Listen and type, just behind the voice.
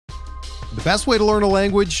The best way to learn a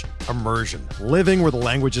language? Immersion. Living where the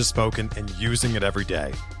language is spoken and using it every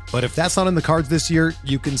day. But if that's not in the cards this year,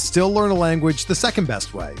 you can still learn a language the second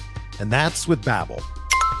best way, and that's with Babbel.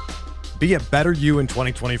 Be a better you in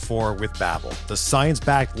 2024 with Babbel, the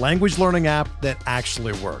science-backed language learning app that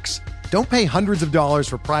actually works. Don't pay hundreds of dollars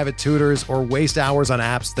for private tutors or waste hours on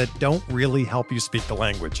apps that don't really help you speak the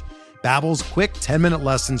language. Babbel's quick 10-minute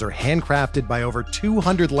lessons are handcrafted by over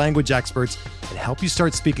 200 language experts and help you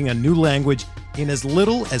start speaking a new language in as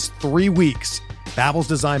little as 3 weeks. Babbel's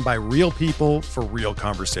designed by real people for real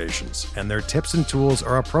conversations, and their tips and tools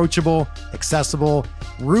are approachable, accessible,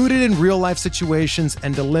 rooted in real-life situations,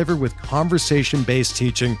 and delivered with conversation-based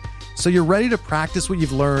teaching, so you're ready to practice what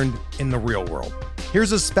you've learned in the real world.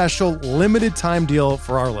 Here's a special limited-time deal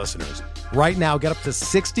for our listeners. Right now, get up to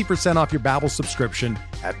 60% off your Babbel subscription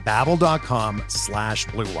at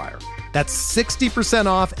babbel.com/Blue Wire. That's 60%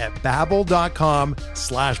 off at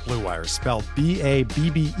babbel.com/Blue Wire, spelled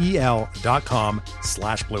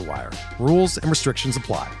BABBEL.com/Blue Wire. Rules and restrictions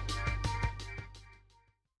apply.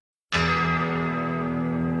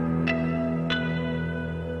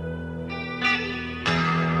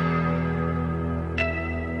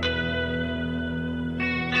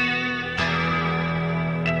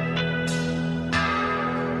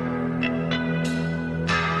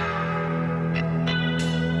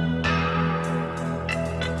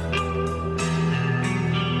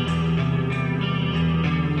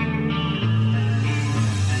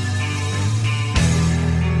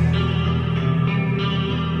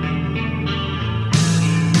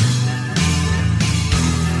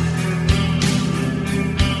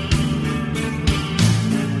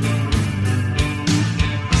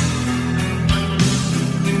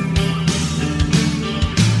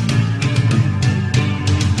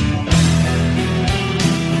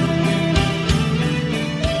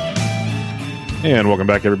 And welcome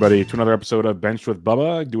back, everybody, to another episode of Benched with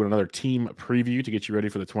Bubba, doing another team preview to get you ready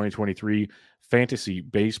for the 2023 fantasy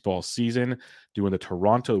baseball season. Doing the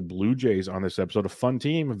Toronto Blue Jays on this episode. A fun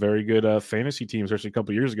team, a very good fantasy team, especially a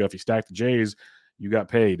couple years ago. If you stacked the Jays, you got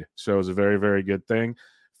paid. So it was a very, very good thing.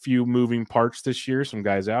 Few moving parts this year, some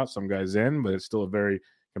guys out, some guys in, but it's still a very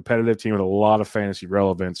competitive team with a lot of fantasy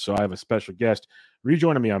relevance. So I have a special guest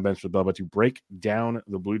rejoining me on Benched with Bubba to break down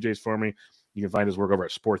the Blue Jays for me. You can find his work over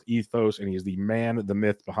at Sports Ethos, and he's the man, the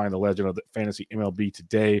myth behind the legend of the fantasy MLB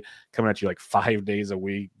Today, coming at you like 5 days a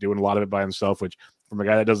week, doing a lot of it by himself, which from a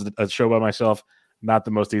guy that does a show by myself, not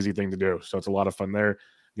the most easy thing to do. So it's a lot of fun there.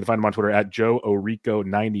 You can find him on Twitter at Joe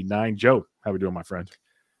Orico99. Joe, how we doing, my friend?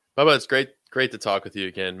 Bubba, it's great to talk with you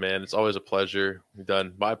again, man. It's always a pleasure. We've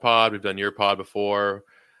done my pod, we've done your pod before.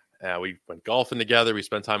 We went golfing together. We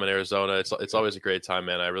spent time in Arizona. It's always a great time,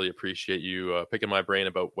 man. I really appreciate you picking my brain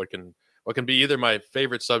about what can be either my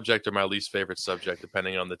favorite subject or my least favorite subject,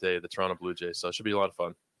 depending on the day, the Toronto Blue Jays. So it should be a lot of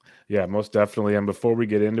fun. Yeah, most definitely. And before we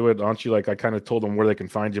get into it, aren't you I kind of told them where they can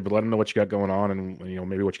find you, but let them know what you got going on and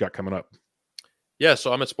maybe what you got coming up. Yeah,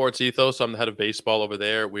 so I'm at Sports Ethos. I'm the head of baseball over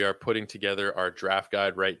there. We are putting together our draft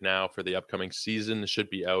guide right now for the upcoming season. It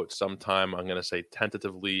should be out sometime, I'm going to say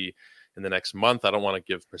tentatively in the next month. I don't want to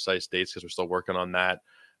give precise dates because we're still working on that.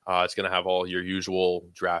 It's going to have all your usual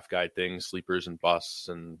draft guide things, sleepers and busts,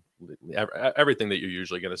 and everything that you're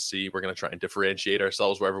usually going to see. We're going to try and differentiate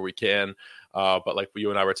ourselves wherever we can. But like you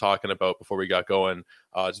and I were talking about before we got going,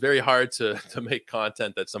 it's very hard to make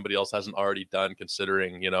content that somebody else hasn't already done,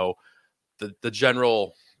 considering, the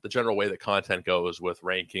general way that content goes with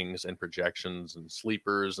rankings and projections and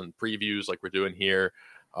sleepers and previews like we're doing here.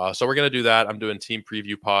 So we're going to do that. I'm doing team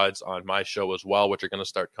preview pods on my show as well, which are going to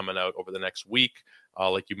start coming out over the next week.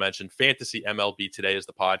 Like you mentioned, Fantasy MLB Today is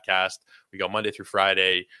the podcast. We go Monday through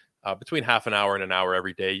Friday, between half an hour and an hour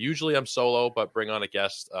every day. Usually I'm solo, but bring on a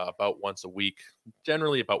guest about once a week,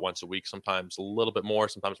 generally about once a week, sometimes a little bit more,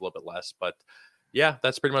 sometimes a little bit less. But yeah,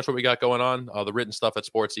 that's pretty much what we got going on. The written stuff at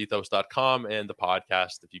sportsethos.com, and the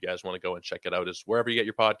podcast, if you guys want to go and check it out, is wherever you get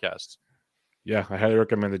your podcasts. Yeah, I highly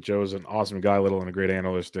recommend it. Joe's an awesome guy, little and a great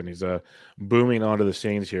analyst, and he's booming onto the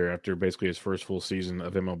scenes here after basically his first full season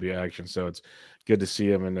of MLB action. So it's good to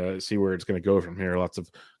see him and see where it's going to go from here. Lots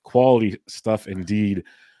of quality stuff indeed.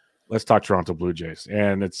 Let's talk Toronto Blue Jays,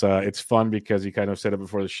 and it's fun because you kind of said it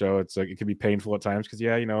before the show. It's it can be painful at times because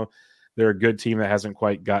they're a good team that hasn't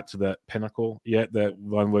quite got to that pinnacle yet that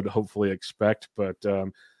one would hopefully expect, but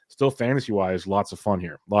still fantasy-wise, lots of fun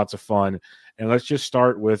here. Lots of fun. And let's just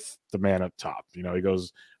start with the man up top. He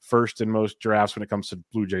goes first in most drafts when it comes to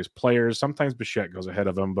Blue Jays players. Sometimes Bichette goes ahead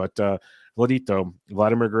of him, but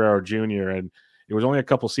Vladimir Guerrero Jr., and it was only a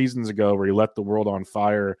couple seasons ago where he let the world on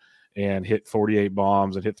fire and hit 48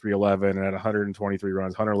 bombs and hit 311 and had 123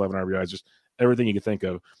 runs, 111 RBIs, just everything you could think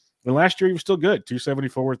of. And last year he was still good.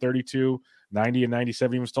 274, 32, 90, and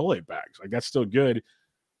 97. He even stole 8 bags. Like, that's still good.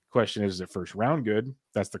 Question is it first round good?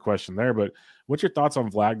 That's the question there. But what's your thoughts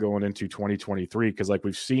on Vlad going into 2023? Because like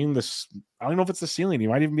we've seen this, I don't know if it's the ceiling. He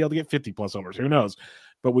might even be able to get 50 plus homers. Who knows?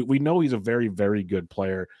 But we know he's a very, very good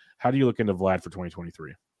player. How do you look into Vlad for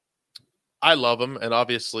 2023? I love him. And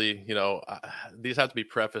obviously, these have to be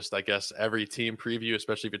prefaced, I guess, every team preview,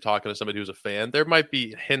 especially if you're talking to somebody who's a fan. There might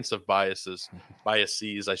be hints of biases, I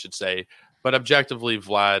should say. But objectively,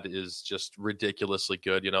 Vlad is just ridiculously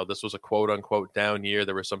good. This was a quote unquote down year.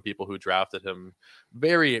 There were some people who drafted him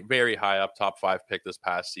very, very high up, top 5 pick this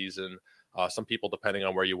past season. Some people, depending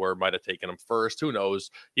on where you were, might have taken him first. Who knows?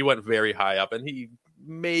 He went very high up, and he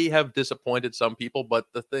may have disappointed some people. But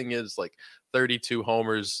the thing is, like 32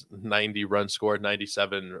 homers, 90 runs scored,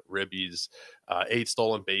 97 ribbies, 8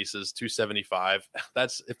 stolen bases, 275.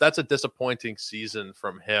 If that's a disappointing season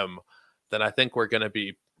from him, then I think we're going to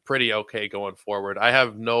be pretty okay going forward. I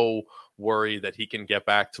have no worry that he can get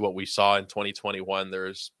back to what we saw in 2021.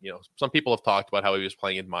 There's, some people have talked about how he was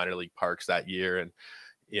playing in minor league parks that year, and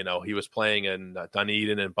he was playing in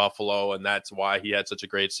Dunedin and Buffalo, and that's why he had such a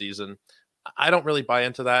great season. I don't really buy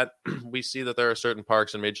into that. We see that there are certain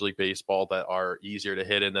parks in Major League Baseball that are easier to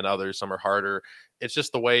hit in than others. Some are harder. It's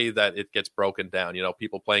just the way that it gets broken down.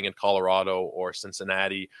 People playing in Colorado or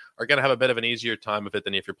Cincinnati are going to have a bit of an easier time of it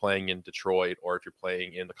than if you're playing in Detroit or if you're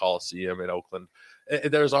playing in the Coliseum in Oakland.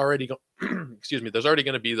 There's already, there's already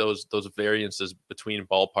going to be those variances between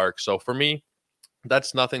ballparks. So for me,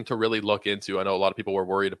 that's nothing to really look into. I know a lot of people were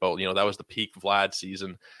worried about, that was the peak Vlad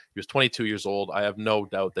season. He was 22 years old. I have no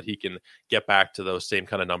doubt that he can get back to those same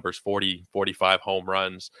kind of numbers, 40, 45 home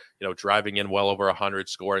runs, driving in well over 100,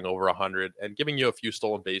 scoring over 100, and giving you a few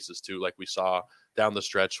stolen bases too, like we saw down the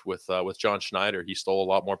stretch with John Schneider. He stole a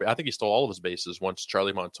lot more. I think he stole all of his bases once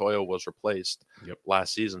Charlie Montoyo was replaced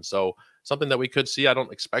last season. So something that we could see. I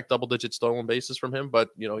don't expect double-digit stolen bases from him, but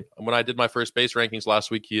when I did my first base rankings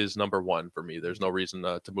last week, he is number 1 for me. There's no reason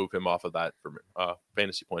to move him off of that from a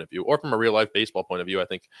fantasy point of view or from a real-life baseball point of view. I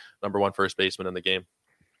think number 1 first baseman in the game.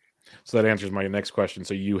 So that answers my next question.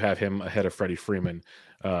 So you have him ahead of Freddie Freeman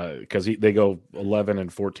because they go 11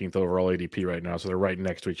 and 14th overall ADP right now. So they're right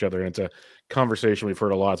next to each other. And it's a conversation we've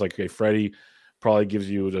heard a lot. It's like, okay, Freddie probably gives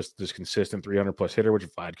you just this consistent 300 plus hitter, which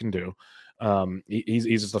Vlad can do. He's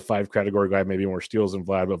just a 5 category guy, maybe more steals than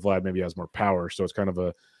Vlad, but Vlad maybe has more power. So it's kind of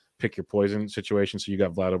a pick your poison situation. So you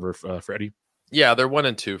got Vlad over Freddie. Yeah, they're 1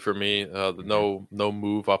 and 2 for me. No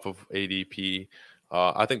move off of ADP.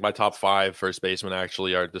 I think my top 5 first basemen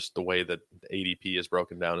actually are just the way that ADP is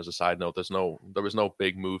broken down. As a side note, there was no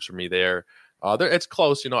big moves for me there. It's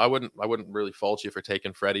close. I wouldn't really fault you for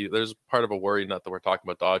taking Freddie. There's part of a worry, not that we're talking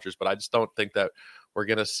about Dodgers, but I just don't think that we're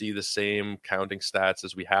going to see the same counting stats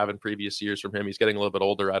as we have in previous years from him. He's getting a little bit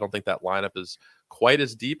older. I don't think that lineup is quite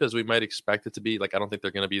as deep as we might expect it to be. Like, I don't think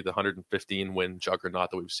they're going to be the 115 win juggernaut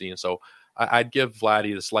that we've seen. So I'd give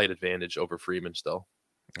Vladdy the slight advantage over Freeman still.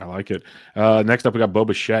 I like it. Next up, we got Bo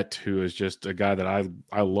Bichette, who is just a guy that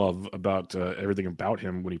I love about everything about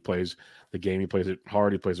him when he plays the game. He plays it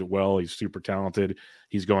hard. He plays it well. He's super talented.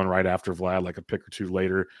 He's going right after Vlad, like a pick or two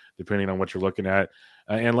later, depending on what you're looking at.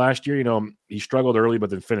 And last year, he struggled early, but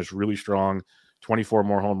then finished really strong. 24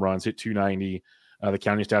 more home runs, hit 290. The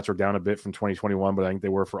counting stats were down a bit from 2021, but I think they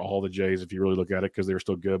were for all the Jays if you really look at it because they were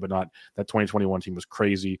still good, but not that 2021 team was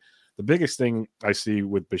crazy. The biggest thing I see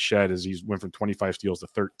with Bichette is he's went from 25 steals to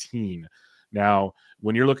 13. Now,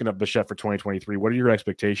 when you're looking at Bichette for 2023, what are your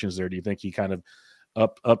expectations there? Do you think he kind of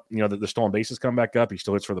up, the stolen bases come back up? He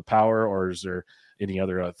still hits for the power, or is there any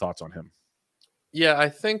other thoughts on him? Yeah, I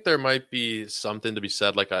think there might be something to be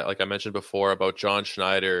said, like I mentioned before, about John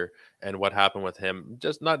Schneider and what happened with him.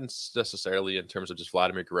 Just not necessarily in terms of just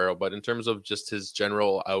Vladimir Guerrero, but in terms of just his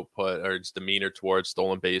general output or his demeanor towards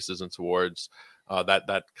stolen bases and towards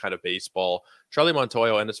that kind of baseball. Charlie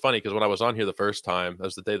Montoyo, and it's funny because when I was on here the first time, that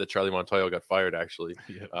was the day that Charlie Montoyo got fired, actually.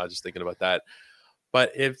 Yeah. Just thinking about that.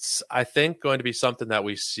 But it's, I think, going to be something that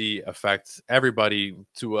we see affect everybody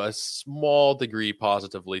to a small degree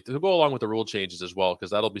positively to go along with the rule changes as well,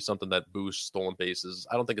 because that'll be something that boosts stolen bases.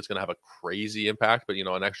 I don't think it's going to have a crazy impact, but,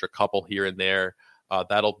 an extra couple here and there,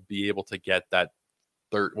 that'll be able to get that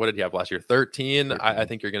what did he have last year? 13. I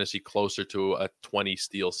think you're going to see closer to a 20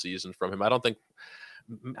 steal season from him.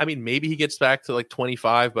 Maybe he gets back to like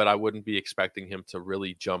 25, but I wouldn't be expecting him to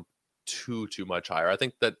really jump too much higher. I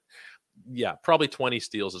think that, yeah, probably 20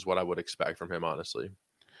 steals is what I would expect from him, honestly.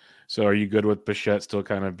 So are you good with Bichette still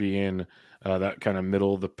kind of being that kind of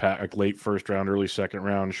middle of the pack, like late first round, early second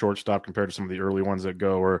round shortstop compared to some of the early ones that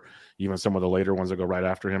go, or even some of the later ones that go right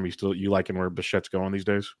after him? You like him where Bichette's going these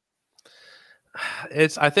days?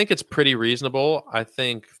 I think it's pretty reasonable. I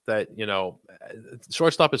think that,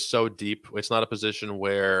 shortstop is so deep. It's not a position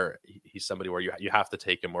where he's somebody where you have to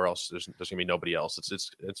take him, or else there's gonna be nobody else.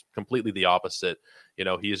 It's completely the opposite.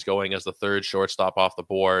 He's going as the third shortstop off the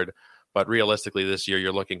board, but realistically this year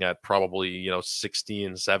you're looking at probably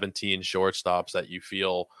 16, 17 shortstops that you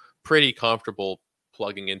feel pretty comfortable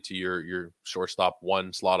plugging into your shortstop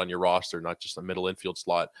one slot on your roster, not just a middle infield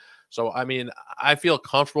slot. So, I mean, I feel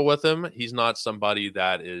comfortable with him. He's not somebody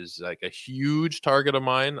that is like a huge target of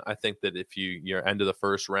mine. I think that if you're end of the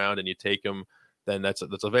first round and you take him, then that's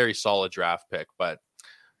a very solid draft pick. But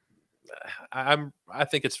I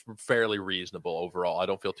think it's fairly reasonable overall. I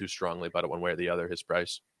don't feel too strongly about it one way or the other, his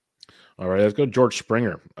price. All right, let's go George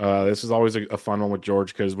Springer. This is always a fun one with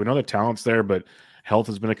George because we know the talent's there, but health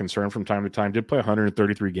has been a concern from time to time. Did play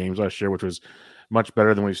 133 games last year, which was much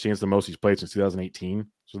better than we've seen. It's the most he's played since 2018.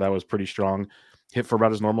 So that was pretty strong. Hit for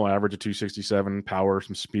about his normal average of 267, power,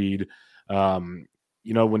 some speed. When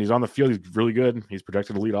he's on the field, he's really good. He's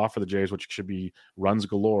projected to lead off for the Jays, which should be runs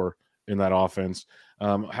galore in that offense.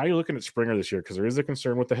 How are you looking at Springer this year? Because there is a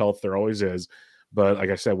concern with the health. There always is. But like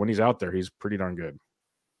I said, when he's out there, he's pretty darn good.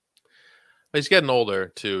 He's getting older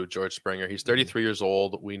too, George Springer. He's 33 years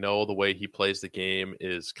old. We know the way he plays the game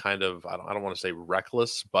is kind of, I don't want to say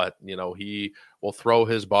reckless, but he will throw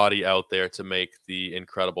his body out there to make the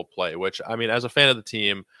incredible play, which, I mean, as a fan of the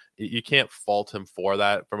team, you can't fault him for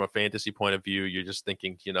that. From a fantasy point of view, you're just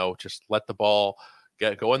thinking, just let the ball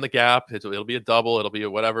go in the gap. It'll be a double. It'll be a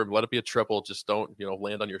whatever. Let it be a triple. Just don't,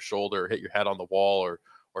 land on your shoulder or hit your head on the wall or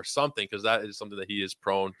something, because that is something that he is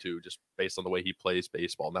prone to just based on the way he plays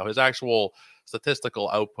baseball. Now, his actual statistical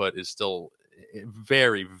output is still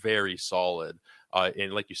very, very solid.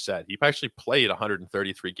 And like you said, he actually played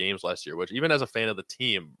 133 games last year, which even as a fan of the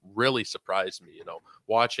team really surprised me.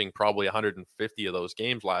 Watching probably 150 of those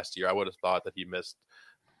games last year, I would have thought that he missed,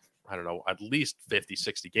 I don't know, at least 50,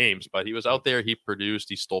 60 games, but he was out there. He produced,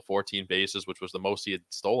 he stole 14 bases, which was the most he had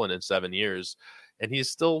stolen in 7 years. And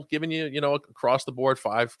he's still giving you, across the board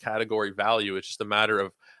 5 category value. It's just a matter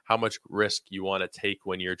of how much risk you want to take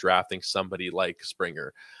when you're drafting somebody like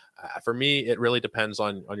Springer. For me, it really depends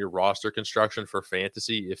on your roster construction for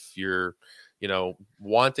fantasy. If you're,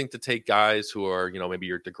 wanting to take guys who are, maybe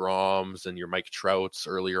your DeGroms and your Mike Trouts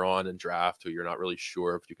earlier on in draft, who you're not really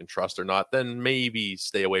sure if you can trust or not, then maybe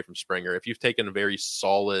stay away from Springer. If you've taken a very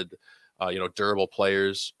solid, durable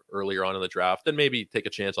players earlier on in the draft, then maybe take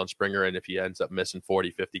a chance on Springer. And if he ends up missing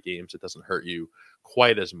 40, 50 games, it doesn't hurt you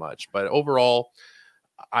quite as much. But overall,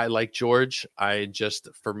 I like George.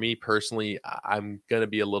 For me personally, I'm going to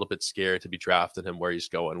be a little bit scared to be drafting him where he's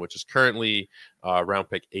going, which is currently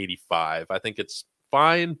round pick 85. I think it's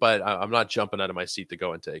fine, but I'm not jumping out of my seat to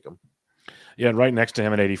go and take him. Yeah, and right next to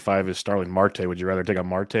him at 85 is Starling Marte. Would you rather take a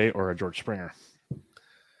Marte or a George Springer?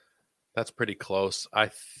 That's pretty close. I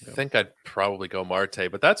think I'd probably go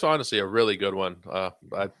Marte, but that's honestly a really good one.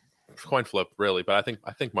 Coin flip, really, but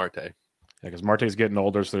I think Marte. Yeah, because Marte's getting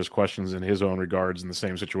older, so there's questions in his own regards in the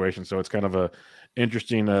same situation. So it's kind of a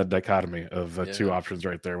interesting dichotomy of two options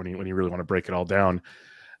right there when you really want to break it all down.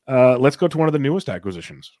 Let's go to one of the newest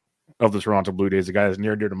acquisitions of the Toronto Blue Jays, a guy that's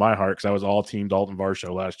near and dear to my heart because I was all team Dalton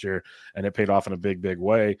Varsho last year, and it paid off in a big, big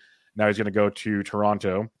way. Now he's going to go to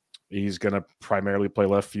Toronto. He's going to primarily play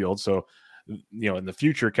left field. So, in the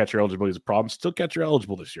future, catcher eligibility is a problem. Still catcher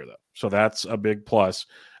eligible this year, though. So that's a big plus.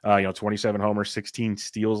 27 homers, 16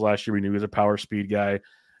 steals last year. We knew he was a power speed guy.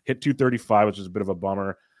 Hit 235, which is a bit of a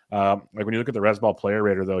bummer. When you look at the Resball player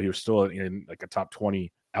rater, though, he was still in like a top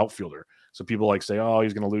 20 outfielder. So people say, oh,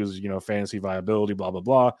 he's going to lose, fantasy viability, blah, blah,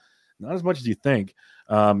 blah. Not as much as you think.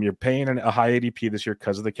 You're paying a high ADP this year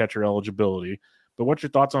because of the catcher eligibility. But what's your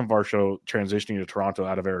thoughts on Varsho transitioning to Toronto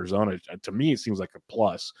out of Arizona? To me, it seems like a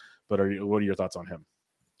plus. But what are your thoughts on him?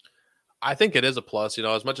 I think it is a plus.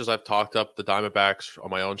 As much as I've talked up the Diamondbacks on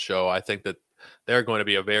my own show, I think that they're going to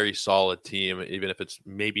be a very solid team, even if it's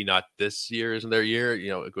maybe not this year isn't their year.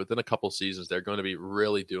 Within a couple seasons, they're going to be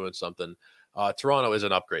really doing something. Toronto is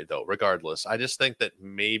an upgrade, though, regardless. I just think that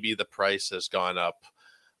maybe the price has gone up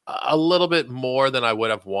a little bit more than I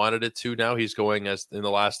would have wanted it to. Now he's going as in the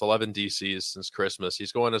last 11 DCs since Christmas.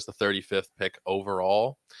 He's going as the 35th pick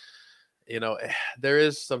overall. There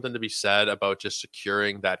is something to be said about just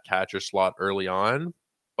securing that catcher slot early on.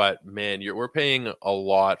 But man, we're paying a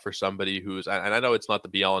lot for somebody who's, and I know it's not the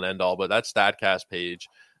be all and end all, but that StatCast page,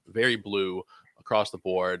 very blue across the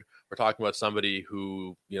board. We're talking about somebody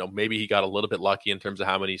who, maybe he got a little bit lucky in terms of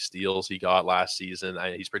how many steals he got last season.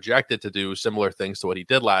 He's projected to do similar things to what he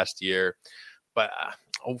did last year. But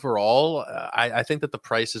overall, I think that the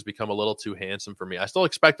price has become a little too handsome for me. I still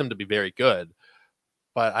expect him to be very good,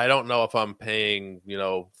 but I don't know if I'm paying,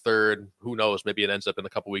 third. Who knows? Maybe it ends up in a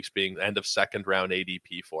couple weeks being end of second round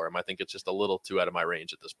ADP for him. I think it's just a little too out of my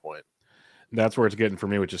range at this point. That's where it's getting for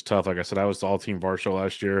me, which is tough. Like I said, I was all team Varsho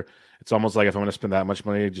last year. It's almost like if I'm going to spend that much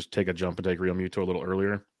money, just take a jump and take Real Muto a little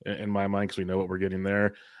earlier in my mind because we know what we're getting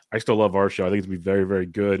there. I still love Varsho. I think it's going to be very, very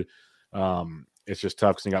good. It's just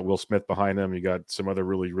tough because you got Will Smith behind him. You got some other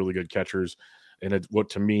really, really good catchers. And what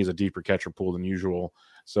to me is a deeper catcher pool than usual.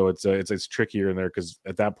 So it's trickier in there because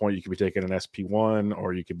at that point you could be taking an SP1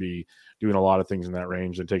 or you could be doing a lot of things in that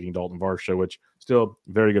range and taking Dalton Varsho, which still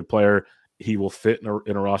very good player. He will fit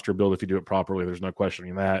in a roster build if you do it properly. There's no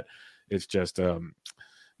questioning that. It's just, where's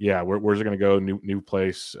it going to go? New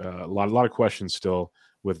place. A lot of questions still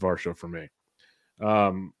with Varsho for me.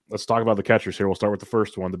 Let's talk about the catchers here. We'll start with the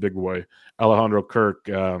first one, the big boy, Alejandro Kirk.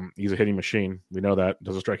 He's a hitting machine. We know that.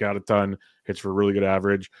 Doesn't strike out a ton. Hits for a really good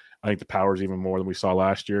average. I think the power is even more than we saw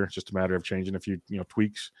last year. It's just a matter of changing a few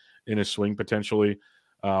tweaks in his swing potentially.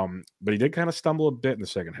 But he did kind of stumble a bit in the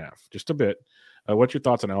second half, just a bit. What's your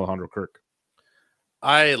thoughts on Alejandro Kirk?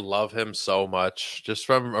 I love him so much, just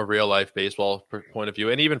from a real life baseball point of view,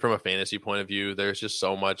 and even from a fantasy point of view. There's just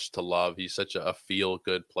so much to love. He's such a feel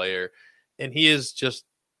good player, and he is just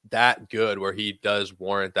that good where he does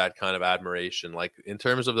warrant that kind of admiration. Like in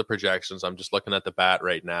terms of the projections, I'm just looking at the bat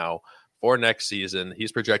right now for next season.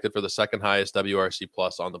 He's projected for the second highest WRC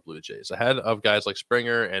plus on the Blue Jays, ahead of guys like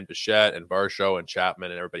Springer and Bichette and Varsho and Chapman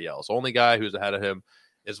and everybody else. Only guy who's ahead of him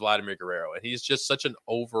is Vladimir Guerrero. And he's just such an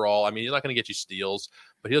overall, he's not going to get you steals,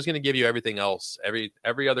 but he's going to give you everything else.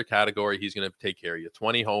 Every other category, he's going to take care of you.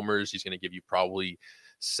 20 homers. He's going to give you probably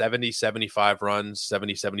 70, 75 runs,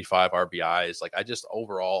 70, 75 RBIs. Like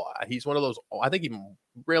overall, he's one of those, I think he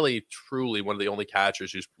really, truly one of the only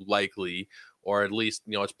catchers who's likely, or at least,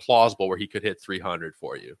 it's plausible where he could hit 300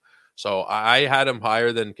 for you. So I had him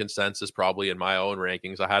higher than consensus, probably in my own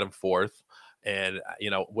rankings. I had him fourth. And,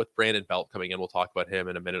 with Brandon Belt coming in, we'll talk about him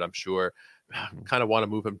in a minute, I'm sure. Kind of want to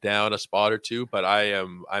move him down a spot or two, but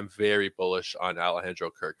I'm very bullish on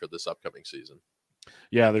Alejandro Kirk for this upcoming season.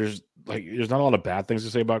 Yeah, there's not a lot of bad things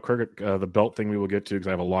to say about Kirk. The Belt thing we will get to because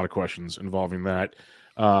I have a lot of questions involving that.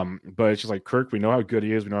 But it's just like Kirk, we know how good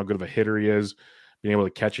he is. We know how good of a hitter he is. Being able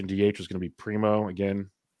to catch and DH is going to be primo.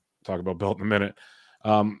 Again, talk about Belt in a minute.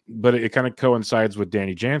 But it kind of coincides with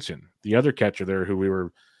Danny Jansen, the other catcher there who we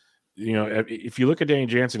were – if you look at Danny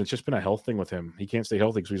Jansen, it's just been a health thing with him. He can't stay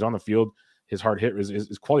healthy because he's on the field. His hard hit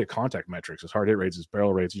is quality of contact metrics. His hard hit rates, his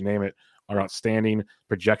barrel rates, you name it, are outstanding.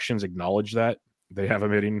 Projections acknowledge that. They have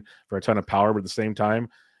him hitting for a ton of power, but at the same time,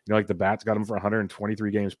 like the bats got him for 123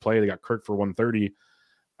 games played. They got Kirk for 130.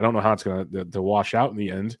 I don't know how it's going to wash out in the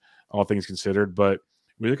end, all things considered. But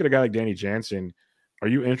when you look at a guy like Danny Jansen, are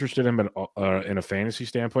you interested in him in a fantasy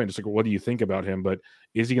standpoint? Just like, what do you think about him? But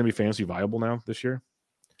is he going to be fantasy viable now this year?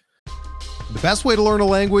 The best way to learn a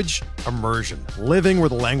language? Immersion. Living where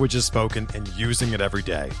the language is spoken and using it every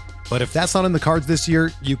day. But if that's not in the cards this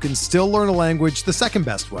year, you can still learn a language the second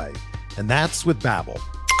best way, and that's with Babbel.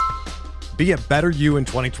 Be a better you in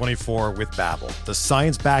 2024 with Babbel, the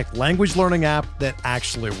science-backed language learning app that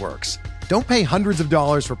actually works. Don't pay hundreds of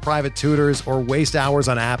dollars for private tutors or waste hours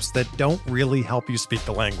on apps that don't really help you speak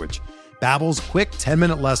the language. Babbel's quick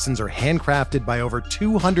 10-minute lessons are handcrafted by over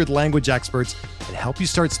 200 language experts that help you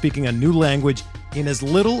start speaking a new language in as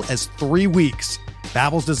little as 3 weeks.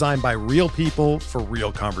 Babbel's designed by real people for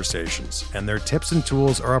real conversations, and their tips and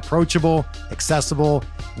tools are approachable, accessible,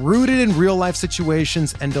 rooted in real-life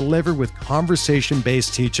situations, and delivered with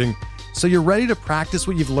conversation-based teaching, so you're ready to practice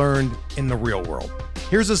what you've learned in the real world.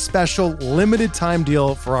 Here's a special limited-time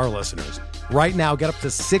deal for our listeners. Right now, get up to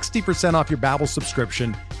 60% off your Babbel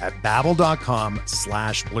subscription at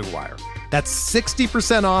babbel.com/Blue Wire. That's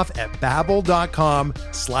 60% off at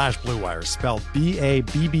babbel.com/Blue Wire, spelled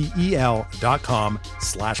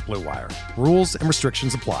BABBEL.com/Blue Wire. Rules and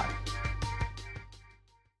restrictions apply.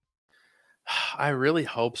 I really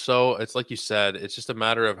hope so. It's like you said, it's just a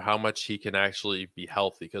matter of how much he can actually be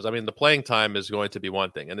healthy. Because the playing time is going to be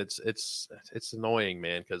one thing, and it's annoying,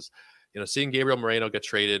 man. Because seeing Gabriel Moreno get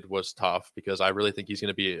traded was tough because I really think he's going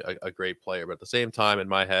to be a great player. But at the same time, in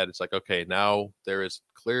my head, it's like, okay, now there's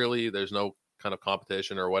no kind of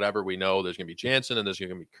competition or whatever. We know there's going to be Jansen and there's going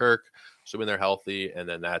to be Kirk, assuming they're healthy, and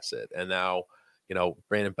then that's it. And now,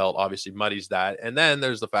 Brandon Belt obviously muddies that. And then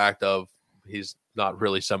there's the fact of he's not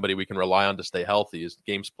really somebody we can rely on to stay healthy. His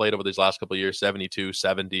games played over these last couple of years, 72,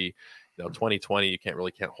 70, 2020, you can't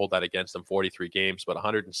hold that against him, 43 games, but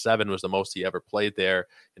 107 was the most he ever played there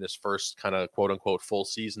in his first kind of quote unquote full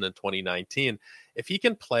season in 2019. If he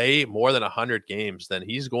can play more than 100 games, then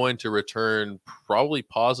he's going to return probably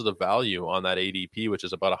positive value on that ADP, which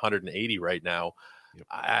is about 180 right now.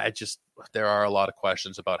 there are a lot of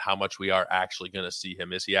questions about how much we are actually going to see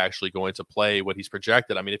him. Is he actually going to play what he's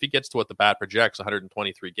projected? I mean, if he gets to what the bat projects,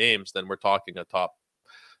 123 games, then we're talking a top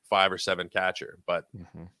 5 or 7 catcher. But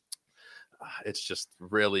it's just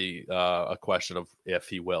really a question of if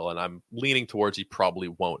he will. And I'm leaning towards he probably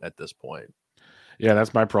won't at this point. Yeah,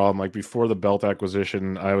 that's my problem. Like before the Belt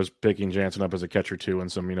acquisition, I was picking Jansen up as a catcher too,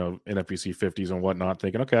 and some NFBC 50s and whatnot,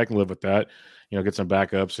 thinking, okay, I can live with that. Get some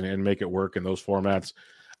backups and make it work in those formats.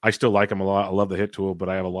 I still like him a lot. I love the hit tool, but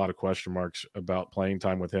I have a lot of question marks about playing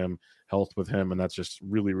time with him, health with him, and that's just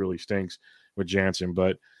really, really stinks with Jansen.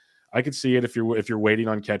 But I could see it if you're waiting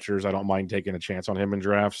on catchers. I don't mind taking a chance on him in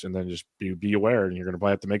drafts, and then just be aware. And you're going to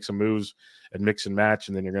probably have to make some moves and mix and match,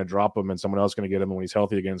 and then you're going to drop him, and someone else is going to get him. And when he's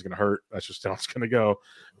healthy again, it's going to hurt. That's just how it's going to go.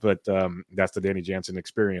 But that's the Danny Jansen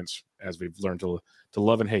experience, as we've learned to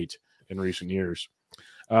love and hate in recent years.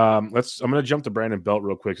 I'm going to jump to Brandon Belt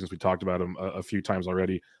real quick since we talked about him a few times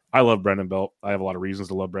already. I love Brandon Belt. I have a lot of reasons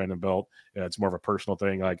to love Brandon Belt. It's more of a personal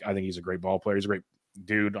thing. Like I think he's a great ball player. He's a great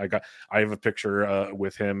dude. I have a picture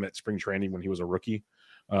with him at spring training when he was a rookie.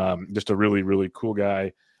 Just a really, really cool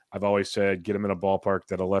guy. I've always said, get him in a ballpark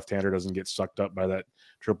that a left-hander doesn't get sucked up by that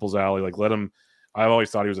triples alley. Like let him. I've always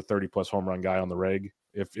thought he was a 30-plus home run guy on the reg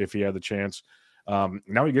if he had the chance.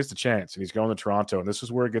 Now he gets the chance, and he's going to Toronto, and this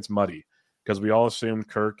is where it gets muddy because we all assumed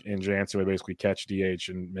Kirk and Jansen would basically catch DH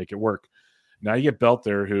and make it work. Now you get Belt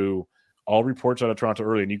there, who all reports out of Toronto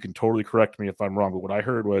early, and you can totally correct me if I'm wrong, but what I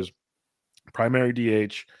heard was primary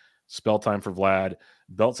DH, spell time for Vlad.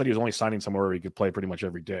 Belt said he was only signing somewhere where he could play pretty much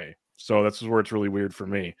every day. So this is where it's really weird for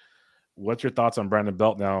me. What's your thoughts on Brandon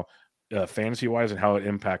Belt now, fantasy-wise, and how it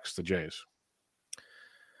impacts the Jays?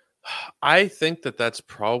 I think that's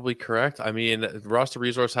probably correct. I mean, Roster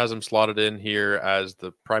Resource has him slotted in here as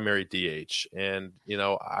the primary DH. And,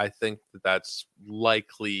 I think that's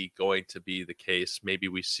likely going to be the case. Maybe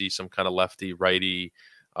we see some kind of lefty-righty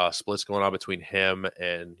splits going on between him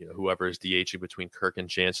and whoever is DHing between Kirk and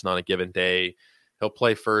Jansen on a given day. He'll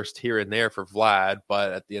play first here and there for Vlad,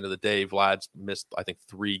 but at the end of the day, Vlad's missed, I think,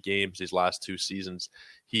 3 games these last 2 seasons.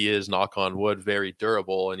 He is, knock on wood, very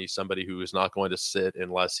durable, and he's somebody who is not going to sit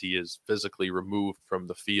unless he is physically removed from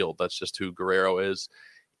the field. That's just who Guerrero is.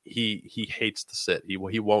 He hates to sit. He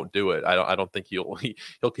won't do it. I don't think he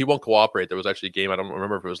won't cooperate. There was actually a game, I don't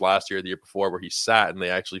remember if it was last year or the year before, where he sat and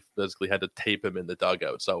they actually physically had to tape him in the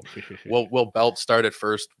dugout. So will Belt start at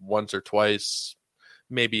first once or twice?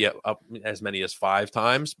 Maybe up as many as 5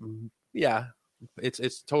 times. Yeah,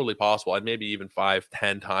 it's totally possible. And maybe even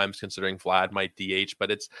 5-10 times considering Vlad might DH,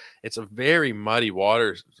 but it's a very muddy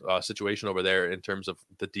water situation over there in terms of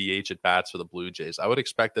the DH at bats for the Blue Jays. I would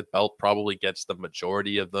expect that Belt probably gets the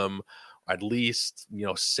majority of them, at least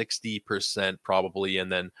 60% probably,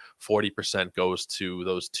 and then 40% goes to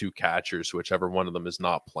those 2 catchers, whichever one of them is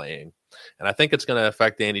not playing. And I think it's going to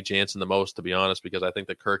affect Danny Jansen the most, to be honest, because I think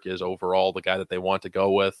that Kirk is overall the guy that they want to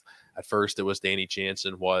go with. At first, it was Danny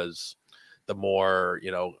Jansen was the more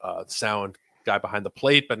sound guy behind the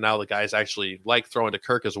plate, but now the guys actually like throwing to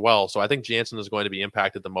Kirk as well. So I think Jansen is going to be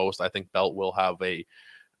impacted the most. I think Belt will have a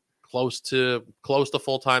close to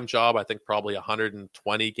full-time job. I think probably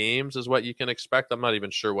 120 games is what you can expect. I'm not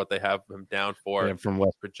even sure what they have him down for. Yeah, from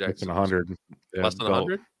less than 100. Yeah, less than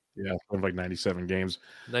 100? Yeah, like 97 games.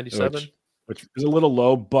 97? Which is a little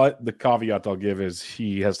low, but the caveat I'll give is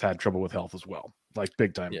he has had trouble with health as well. Like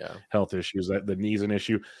big time health issues. That the knee's an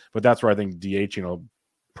issue. But that's where I think DH,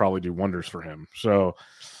 probably do wonders for him. So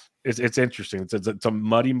it's interesting. It's a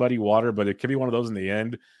muddy water, but it could be one of those in the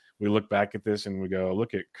end. We look back at this and we go,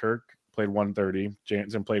 look at Kirk played 130,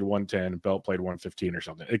 Jansen played 110, Belt played 115 or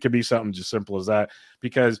something. It could be something just simple as that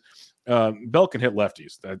because Belt can hit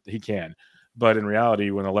lefties. That he can. But in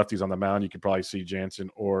reality, when a lefty's on the mound, you could probably see Jansen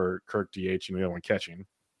or Kirk DH and the other one catching.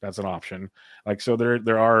 That's an option. So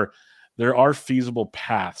there are feasible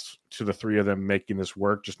paths to the 3 of them making this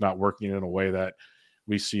work, just not working in a way that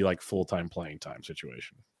we see like full-time playing time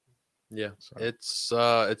situation. Yeah, so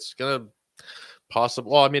it's gonna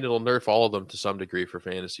possible. Well, I mean, it'll nerf all of them to some degree for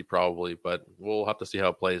fantasy, probably, but we'll have to see how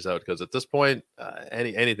it plays out because at this point,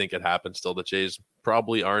 anything could happen. Still, the Jays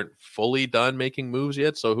probably aren't fully done making moves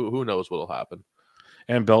yet, so who knows what'll happen.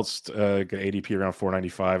 And Belt's got ADP around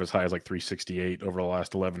 495, as high as like 368 over the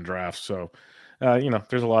last 11 drafts. So,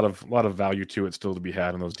 there's a lot of value to it still to be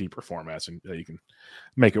had in those deeper formats, and you can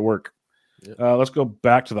make it work. Yeah. Let's go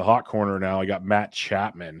back to the hot corner now. I got Matt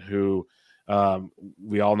Chapman, who.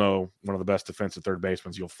 We all know one of the best defensive third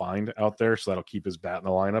basemen you'll find out there, so that'll keep his bat in the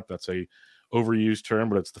lineup. That's a overused term,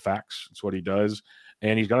 but it's the facts. It's what he does.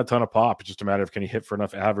 And he's got a ton of pop. It's just a matter of can he hit for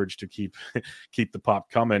enough average to keep the pop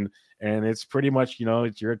coming. And it's pretty much, you're a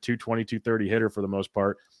 220, 230 hitter for the most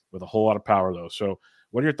part with a whole lot of power, though. So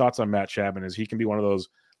what are your thoughts on Matt Chapman? Is he can be one of those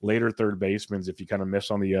later third basemen if you kind of miss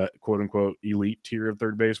on the quote-unquote elite tier of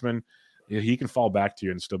third baseman? He can fall back to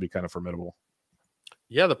you and still be kind of formidable.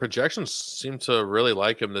 Yeah, the projections seem to really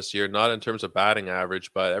like him this year, not in terms of batting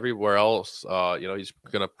average, but everywhere else, he's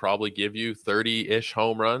going to probably give you 30-ish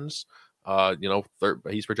home runs.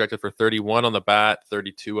 He's projected for 31 on the bat,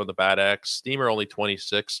 32 on the bat X. Steamer only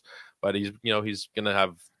 26, but he's going to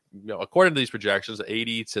have, according to these projections,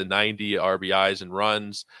 80 to 90 RBIs and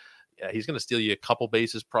runs. Yeah, he's going to steal you a couple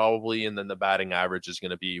bases probably, and then the batting average is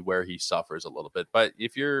going to be where he suffers a little bit. But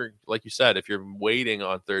if you're, like you said, if you're waiting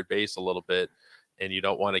on third base a little bit and you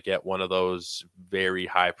don't want to get one of those very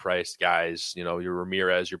high-priced guys, your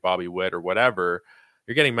Ramirez, your Bobby Witt, or whatever,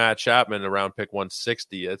 you're getting Matt Chapman around pick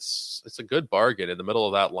 160. It's a good bargain. In the middle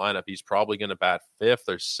of that lineup, he's probably going to bat fifth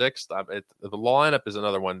or sixth. The lineup is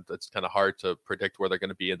another one that's kind of hard to predict where they're going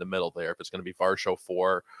to be in the middle there. If it's going to be Varsho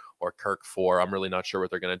 4 or Kirk 4, I'm really not sure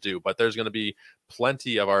what they're going to do. But there's going to be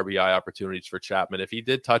plenty of RBI opportunities for Chapman. If he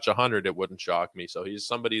did touch 100, it wouldn't shock me. So he's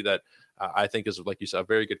somebody that I think is, like you said, a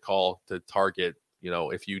very good call to target,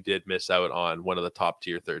 if you did miss out on one of the top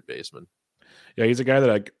tier third basemen. Yeah, he's a guy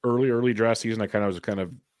that early draft season, I was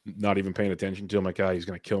not even paying attention to him. Like, he's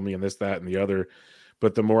going to kill me in this, that, and the other.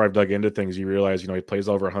 But the more I've dug into things, you realize, he plays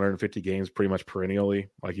over 150 games pretty much perennially.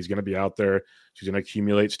 Like, he's going to be out there. So he's going to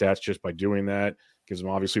accumulate stats just by doing that. Gives him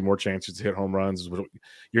obviously more chances to hit home runs.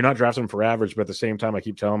 You're not drafting him for average, but at the same time, I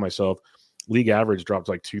keep telling myself, league average dropped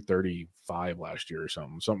like 235 last year or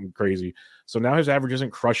something crazy. So now his average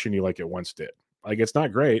isn't crushing you like it once did. Like, it's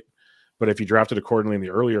not great. But if you drafted accordingly in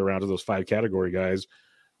the earlier rounds of those 5 category guys,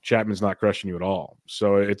 Chapman's not crushing you at all.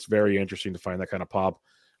 So it's very interesting to find that kind of pop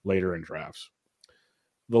later in drafts.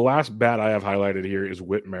 The last bat I have highlighted here is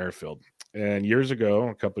Whit Merrifield. And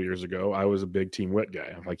a couple of years ago, I was a big Team Whit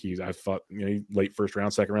guy. I thought, late first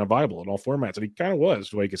round, second round viable in all formats. And he kind of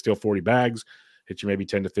was. The way he could steal 40 bags, hit you maybe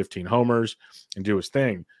 10 to 15 homers, and do his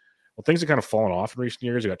thing. Well, things have kind of fallen off in recent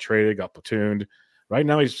years. He got traded, got platooned. Right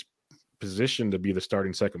now, he's positioned to be the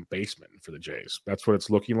starting second baseman for the Jays. That's what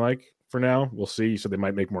it's looking like for now. We'll see. So they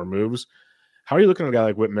might make more moves. How are you looking at a guy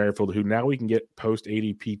like Whit Merrifield, who now we can get post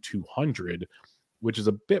ADP 200, which is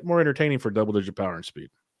a bit more entertaining for double-digit power and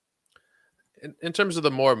speed? In terms of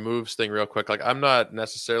the more moves thing, real quick, I'm not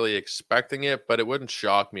necessarily expecting it, but it wouldn't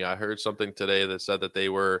shock me. I heard something today that said that they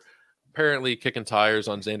were apparently kicking tires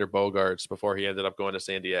on Xander Bogaerts before he ended up going to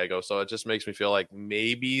San Diego. So it just makes me feel like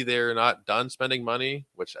maybe they're not done spending money,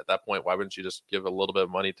 which at that point, why wouldn't you just give a little bit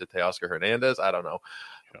of money to Teoscar Hernandez? I don't know.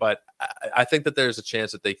 Yeah. But I think that there's a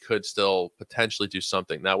chance that they could still potentially do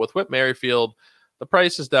something. Now, with Whit Merrifield, the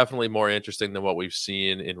price is definitely more interesting than what we've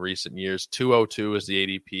seen in recent years. 202 is the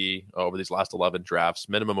ADP over these last 11 drafts,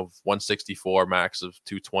 minimum of 164, max of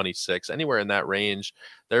 226. Anywhere in that range,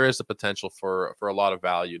 there is the potential for a lot of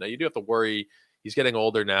value. Now, you do have to worry. He's getting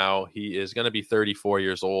older now. He is going to be 34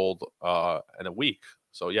 years old in a week.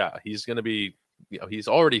 So, yeah, he's going to be, he's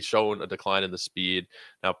already shown a decline in the speed.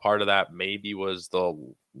 Now, part of that maybe was the,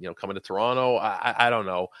 coming to Toronto. I don't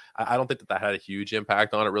know. I don't think that had a huge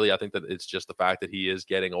impact on it, really. I think that it's just the fact that he is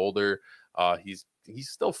getting older. He's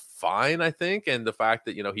still fine, I think. And the fact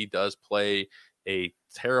that, he does play a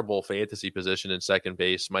terrible fantasy position in second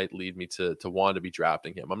base might lead me to want to be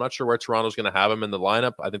drafting him. I'm not sure where Toronto's going to have him in the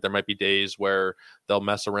lineup. I think there might be days where they'll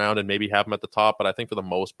mess around and maybe have him at the top, but I think for the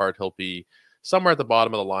most part, he'll be somewhere at the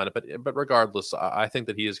bottom of the lineup. But regardless, I think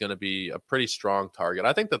that he is going to be a pretty strong target.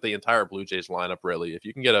 I think that the entire Blue Jays lineup, really, if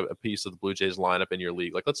you can get a piece of the Blue Jays lineup in your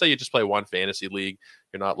league, like let's say you just play one fantasy league,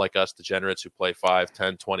 you're not like us degenerates who play 5,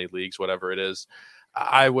 10, 20 leagues, whatever it is,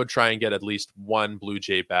 I would try and get at least one Blue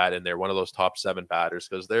Jay bat in there, one of those top 7 batters,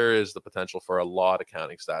 because there is the potential for a lot of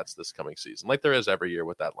counting stats this coming season, like there is every year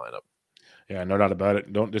with that lineup. Yeah, no doubt about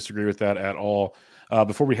it. Don't disagree with that at all.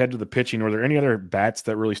 Before we head to the pitching, were there any other bats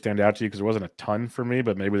that really stand out to you? Because there wasn't a ton for me,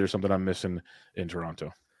 but maybe there's something I'm missing in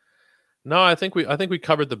Toronto. No, I think we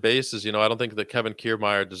covered the bases. I don't think that Kevin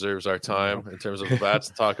Kiermaier deserves our time in terms of the bats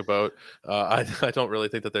to talk about. I don't really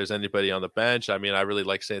think that there's anybody on the bench. I mean, I really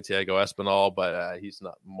like Santiago Espinal, but he's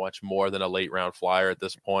not much more than a late round flyer at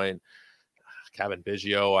this point. Kevin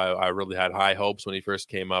Biggio, I really had high hopes when he first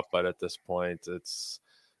came up, but at this point, it's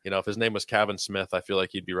if his name was Kevin Smith, I feel like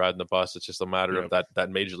he'd be riding the bus. It's just a matter of that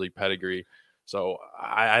major league pedigree. So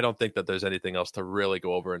I don't think that there's anything else to really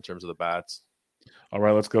go over in terms of the bats. All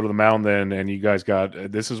right, let's go to the mound then. And you guys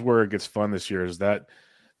got this is where it gets fun this year. Is that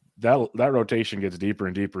that rotation gets deeper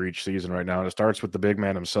and deeper each season right now. And it starts with the big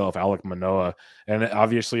man himself, Alek Manoah. And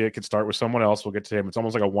obviously it could start with someone else. We'll get to him. It's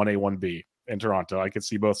almost like a 1A, 1B in Toronto. I could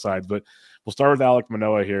see both sides, but we'll start with Alek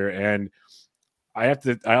Manoah here. And I have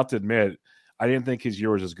to admit, I didn't think his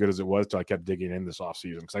year was as good as it was until I kept digging in this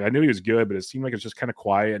offseason. Because I knew he was good, but it seemed like it's just kind of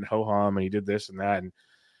quiet and ho-hum, and he did this and that. And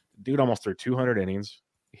dude almost threw 200 innings.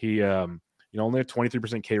 He only had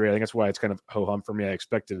 23% K rate. I think that's why it's kind of ho-hum for me. I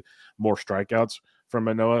expected more strikeouts from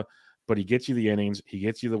Manoah, but he gets you the innings. He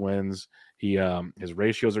gets you the wins. His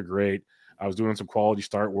ratios are great. I was doing some quality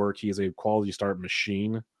start work. He is a quality start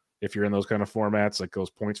machine if you're in those kind of formats, like those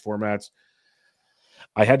points formats.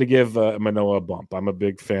 I had to give Manoah a bump. I'm a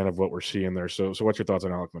big fan of what we're seeing there. So what's your thoughts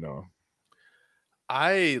on Alek Manoah?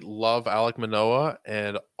 I love Alek Manoah,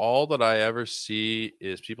 and all that I ever see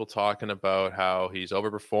is people talking about how he's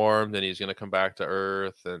overperformed and he's going to come back to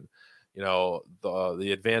earth, and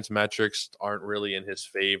the advanced metrics aren't really in his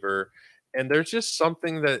favor. And there's just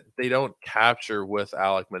something that they don't capture with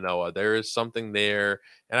Alek Manoah. There is something there,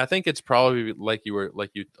 and I think it's probably like you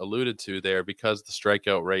alluded to there, because the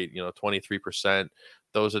strikeout rate, 23%.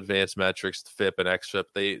 Those advanced metrics, FIP and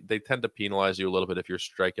XFIP, they tend to penalize you a little bit if your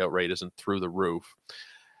strikeout rate isn't through the roof.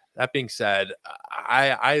 That being said,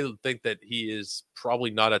 I think that he is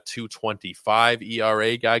probably not a 2.25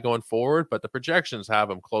 ERA guy going forward, but the projections have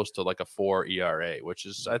him close to like a 4 ERA, which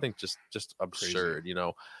is, I think, just absurd.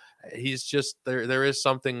 Crazy. He's just there is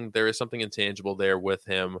something intangible there with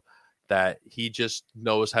him, that he just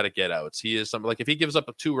knows how to get outs. He is something like, if he gives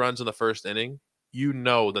up 2 runs in the first inning,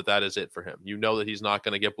 that is it for him. That he's not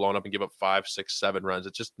going to get blown up and give up 5, 6, 7 runs.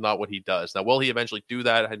 It's just not what he does. Now, will he eventually do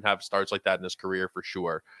that and have starts like that in his career? For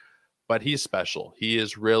sure. But he's special. He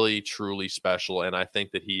is really, truly special. And I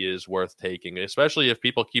think that he is worth taking, especially if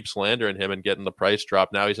people keep slandering him and getting the price drop.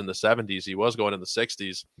 Now he's in the 70s. He was going in the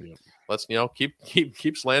 60s. Yeah. Let's,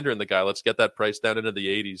 keep slandering the guy. Let's get that price down into the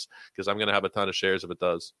 80s, because I'm going to have a ton of shares if it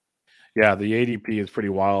does. Yeah, the ADP is pretty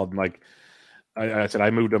wild. Like I said,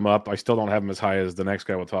 I moved him up. I still don't have him as high as the next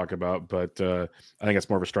guy we'll talk about, but I think it's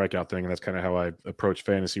more of a strikeout thing, and that's kind of how I approach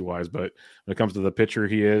fantasy-wise. But when it comes to the pitcher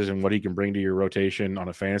he is and what he can bring to your rotation on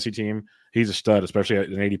a fantasy team, he's a stud, especially at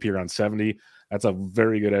an ADP around 70. That's a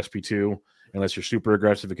very good SP2. Unless you're super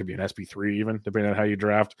aggressive, it could be an SP3 even, depending on how you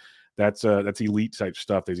draft. That's elite-type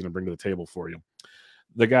stuff that he's going to bring to the table for you.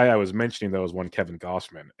 The guy I was mentioning, though, is one Kevin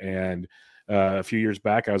Gausman, and a few years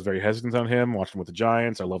back, I was very hesitant on him, watching with the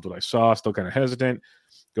Giants. I loved what I saw, still kind of hesitant.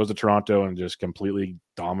 Goes to Toronto and just completely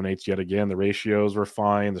dominates yet again. The ratios were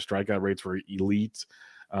fine. The strikeout rates were elite.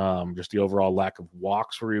 Just the overall lack of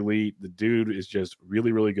walks were elite. The dude is just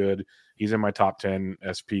really, really good. He's in my top 10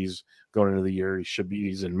 SPs going into the year.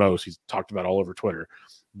 He's in most. He's talked about all over Twitter.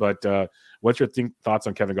 But what's your thoughts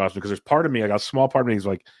on Kevin Gausman? Because there's part of me, a small part of me is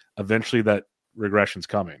like, eventually that regression's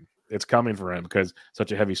coming. It's coming for him because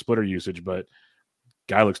such a heavy splitter usage, but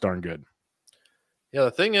guy looks darn good. Yeah,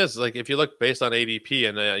 the thing is, like, if you look based on ADP,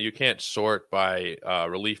 and you can't sort by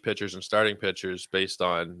relief pitchers and starting pitchers based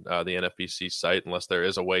on the NFBC site, unless there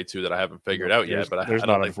is a way to that I haven't figured out yet. But there's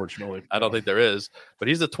not, unfortunately. I don't think there is. But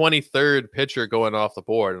he's the 23rd pitcher going off the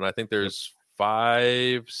board, and I think there's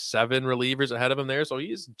 5, 7 relievers ahead of him there. So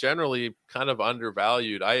he's generally kind of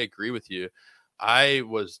undervalued. I agree with you. I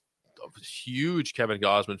was a huge Kevin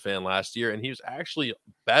Gausman fan last year, and he was actually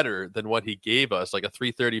better than what he gave us, like a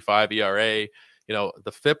 3.35 ERA.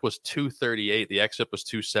 The FIP was 2.38, the XFIP was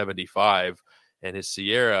 2.75, and his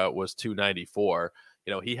Sierra was 2.94.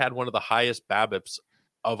 He had one of the highest BABIPs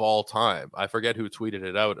of all time. I forget who tweeted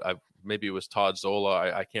it out. Maybe it was Todd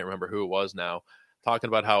Zola. I can't remember who it was now, talking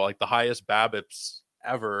about how, like, the highest BABIPs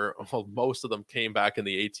ever, well, most of them came back in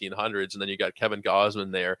the 1800s, and then you got Kevin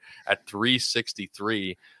Gausman there at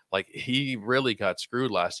 3.63. Like, he really got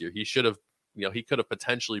screwed last year. He should have, he could have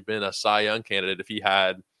potentially been a Cy Young candidate if he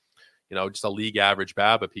had, just a league average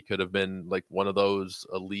BABIP. He could have been like one of those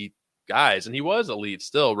elite guys, and he was elite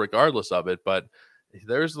still, regardless of it. But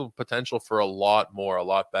there's the potential for a lot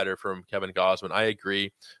better from Kevin Gausman. I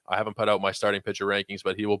agree. I haven't put out my starting pitcher rankings,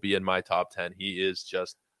 but he will be in my top 10. He is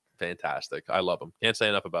just fantastic. I love him. Can't say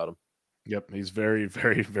enough about him. Yep, he's very,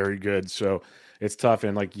 very, very good. So it's tough.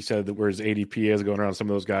 And like you said, where his ADP is going around some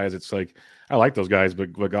of those guys, it's like, I like those guys,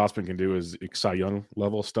 but what Gausman can do is Cy Young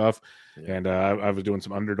level stuff. Yeah. And I was doing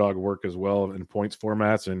some underdog work as well in points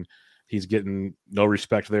formats, and he's getting no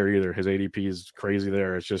respect there either. His ADP is crazy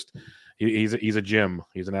there. It's just, he's a gem.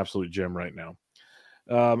 He's an absolute gem right now.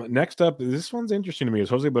 Next up, this one's interesting to me, is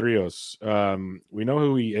Jose Berrios. We know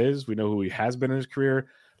who he is. We know who he has been in his career.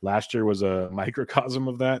 Last year was a microcosm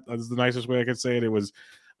of that. That's the nicest way I could say it. It was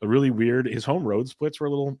a really weird. His home road splits were a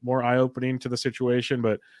little more eye-opening to the situation,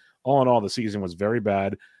 but all in all, the season was very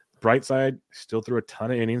bad. bright side, still threw a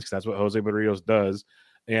ton of innings because that's what Jose Berrios does.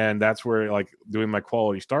 And that's where, like, doing my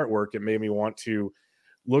quality start work, it made me want to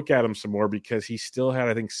look at him some more because he still had,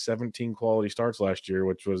 I think, 17 quality starts last year,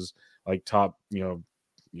 which was like top,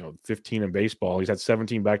 15 in baseball. He's had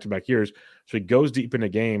 17 back-to-back years. So he goes deep into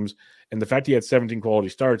games. And the fact he had 17 quality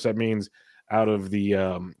starts, that means out of the,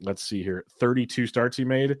 32 starts he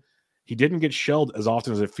made, he didn't get shelled as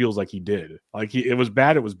often as it feels like he did. Like, it was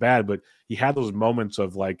bad, but he had those moments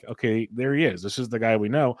of like, okay, there he is. This is the guy we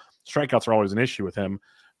know. Strikeouts are always an issue with him,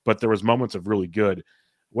 but there was moments of really good.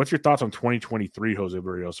 What's your thoughts on 2023 Jose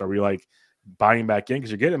Berrios? Are we like buying back in?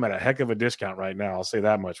 Because you're getting him at a heck of a discount right now. I'll say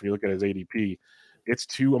that much. When you look at his ADP, it's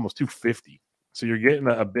almost 250. So you're getting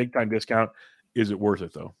a big time discount. Is it worth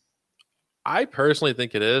it though? I personally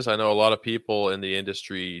think it is. I know a lot of people in the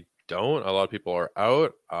industry don't. A lot of people are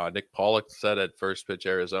out. Nick Pollock said at First Pitch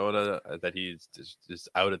Arizona that he's just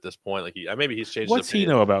out at this point. Like maybe he's changed. What's he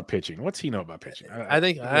know about pitching? I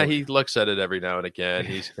think he looks at it every now and again.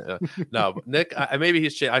 He's no, Nick. Maybe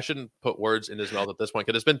he's changed. I shouldn't put words in his mouth at this point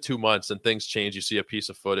because it's been 2 months and things change. You see a piece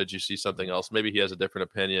of footage, you see something else. Maybe he has a different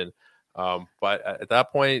opinion. But at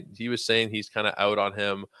that point, he was saying he's kind of out on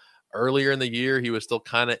him. Earlier in the year, he was still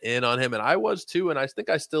kind of in on him, and I was too, and I think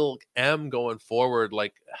I still am going forward.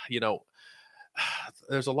 Like,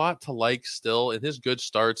 there's a lot to like still. In his good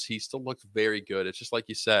starts, he still looked very good. It's just like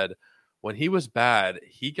you said, when he was bad,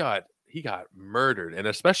 he got murdered, and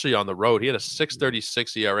especially on the road. He had a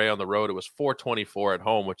 6.36 ERA on the road. It was 4.24 at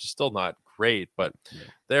home, which is still not great, but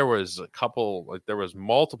there was there was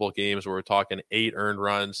multiple games where we're talking 8 earned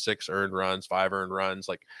runs, 6 earned runs, 5 earned runs.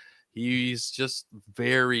 Like, he's just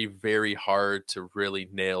very, very hard to really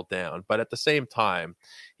nail down. But at the same time,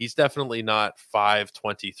 he's definitely not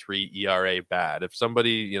 5.23 ERA bad. If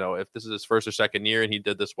somebody, if this is his first or second year and he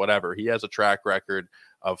did this, whatever, he has a track record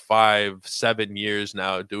of 5-7 years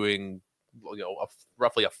now doing,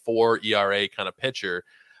 roughly a 4 ERA kind of pitcher.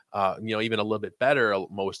 Even a little bit better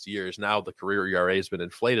most years. Now the career ERA has been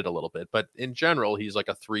inflated a little bit, but in general, he's like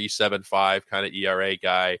a 3.75 kind of ERA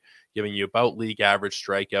guy, giving you about league average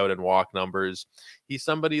strikeout and walk numbers. He's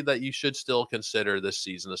somebody that you should still consider this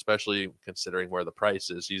season, especially considering where the price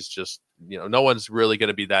is. He's just, no one's really going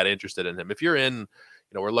to be that interested in him. If you're in,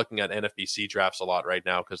 we're looking at NFBC drafts a lot right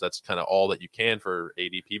now because that's kind of all that you can for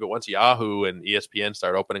ADP. But once Yahoo and ESPN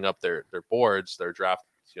start opening up their boards, their draft,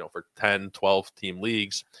 for 10, 12 team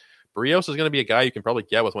leagues, Berrios is going to be a guy you can probably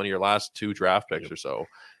get with one of your last 2 draft picks or so.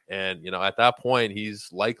 And, at that point, he's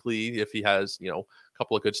likely, if he has, a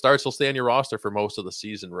couple of good starts, he'll stay on your roster for most of the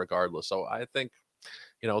season regardless. So I think,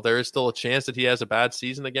 there is still a chance that he has a bad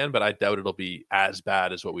season again, but I doubt it'll be as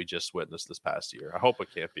bad as what we just witnessed this past year. I hope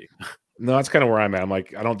it can't be. No, that's kind of where I'm at. I'm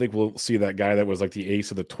like, I don't think we'll see that guy that was like the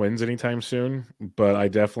ace of the Twins anytime soon, but I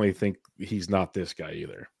definitely think he's not this guy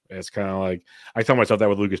either. It's kind of like, I tell myself that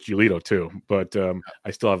with Lucas Giolito too, but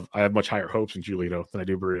I have much higher hopes in Giolito than I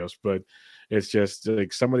do Berrios. But it's just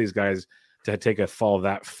like some of these guys to take a fall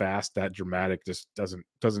that fast, that dramatic, just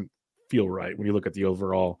doesn't feel right when you look at the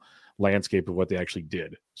overall landscape of what they actually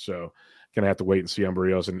did. So gonna have to wait and see on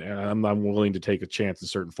Berrios, and I'm willing to take a chance in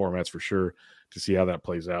certain formats for sure to see how that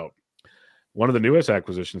plays out. One of the newest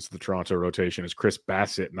acquisitions to the Toronto rotation is Chris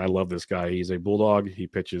Bassitt, and I love this guy. He's a Bulldog. He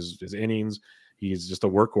pitches his innings. He's just a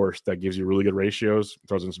workhorse that gives you really good ratios,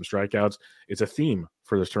 throws in some strikeouts. It's a theme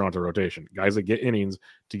for this Toronto rotation. Guys that get innings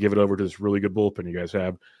to give it over to this really good bullpen you guys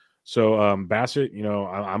have. So Bassitt,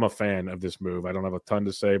 I'm a fan of this move. I don't have a ton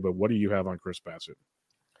to say, but what do you have on Chris Bassitt?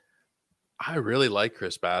 I really like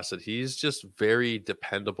Chris Bassitt. He's just very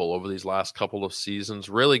dependable over these last couple of seasons,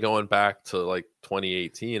 really going back to like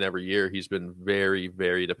 2018. Every year he's been very,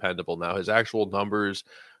 very dependable. Now his actual numbers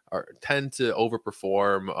tend to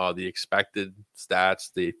overperform the expected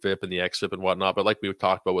stats, the FIP and the XFIP and whatnot. But like we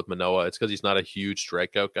talked about with Manoah, it's because he's not a huge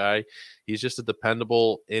strikeout guy. He's just a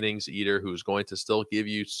dependable innings eater who's going to still give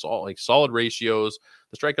you solid ratios.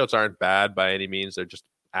 The strikeouts aren't bad by any means. They're just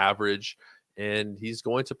average. And he's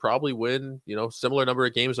going to probably win, similar number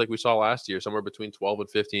of games like we saw last year, somewhere between 12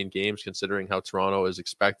 and 15 games, considering how Toronto is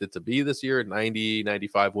expected to be this year, 90,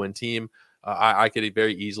 95 win team. I could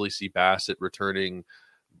very easily see Bassitt returning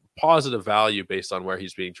positive value based on where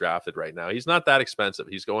he's being drafted right now. He's not that expensive.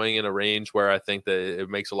 He's going in a range where I think that it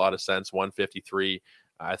makes a lot of sense. 153.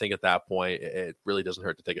 I think at that point, it really doesn't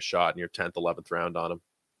hurt to take a shot in your 10th, 11th round on him.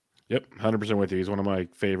 Yep, 100% with you. He's one of my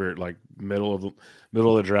favorite, like middle of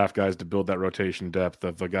the draft guys to build that rotation depth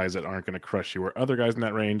of the guys that aren't going to crush you, where other guys in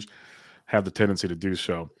that range have the tendency to do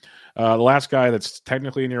so. The last guy that's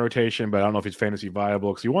technically in your rotation, but I don't know if he's fantasy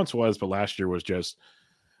viable because he once was, but last year was just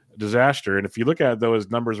disaster. And if you look at those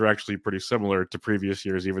numbers are actually pretty similar to previous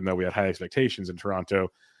years, even though we had high expectations in Toronto,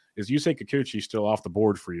 Is Yusei Kikuchi still off the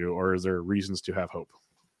board for you, or is there reasons to have hope?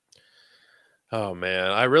 Oh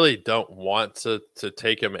man, I really don't want to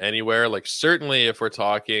take him anywhere. Like certainly if we're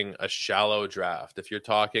talking a shallow draft, if you're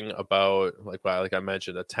talking about like I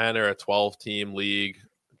mentioned, a 10 or a 12 team league,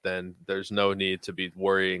 then there's no need to be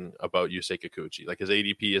worrying about Yusei Kikuchi. Like his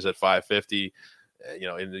ADP is at 550.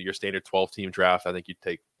 In your standard 12 team draft, I think you'd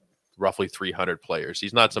take roughly 300 players.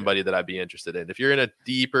 He's not somebody that I'd be interested in. If you're in a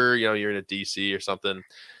deeper, you're in a DC or something,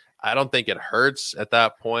 I don't think it hurts at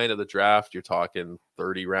that point of the draft. You're talking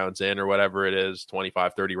 30 rounds in or whatever it is,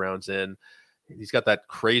 25, 30 rounds in. He's got that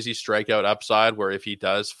crazy strikeout upside where if he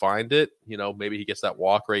does find it, maybe he gets that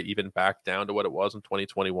walk rate even back down to what it was in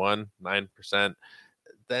 2021, 9%.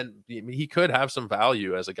 Then he could have some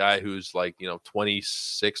value as a guy who's like,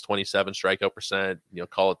 26, 27 strikeout percent,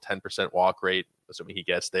 call it 10% walk rate, assuming he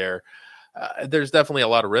gets there. There's definitely a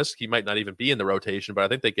lot of risk. He might not even be in the rotation, but I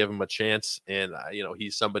think they give him a chance. And,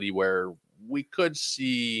 he's somebody where we could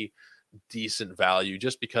see decent value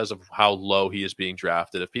just because of how low he is being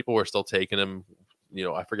drafted. If people were still taking him,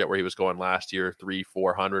 I forget where he was going last year,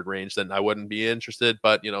 300-400 range, then I wouldn't be interested.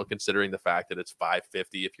 But, considering the fact that it's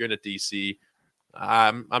 550, if you're in a DC,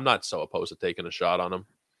 I'm not so opposed to taking a shot on him.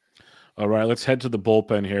 All right, let's head to the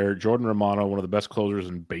bullpen here. Jordan Romano, one of the best closers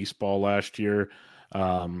in baseball last year.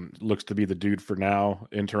 Looks to be the dude for now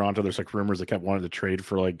in Toronto. There's like rumors they kept wanting to trade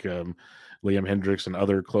for like Liam Hendricks and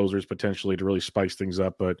other closers potentially to really spice things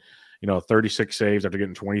up. But 36 saves after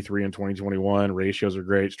getting 23 in 2021. Ratios are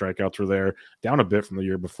great. Strikeouts were there, down a bit from the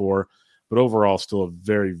year before, but overall still a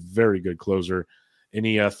very, very good closer.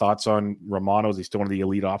 Any thoughts on Romano? Is he still one of the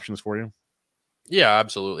elite options for you? Yeah,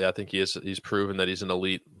 absolutely. I think he's proven that he's an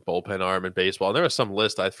elite bullpen arm in baseball. And there was some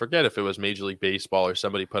list, I forget if it was Major League Baseball or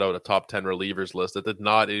somebody put out a top 10 relievers list that did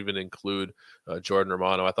not even include Jordan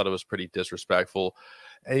Romano. I thought it was pretty disrespectful.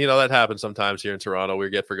 And, that happens sometimes here in Toronto. We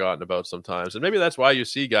get forgotten about sometimes. And maybe that's why you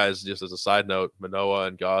see guys, just as a side note, Manoah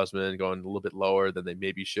and Gausman going a little bit lower than they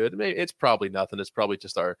maybe should. It's probably nothing. It's probably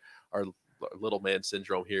just our little man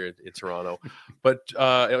syndrome here in Toronto, but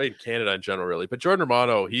in Canada in general, really. But Jordan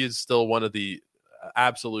Romano, he is still one of the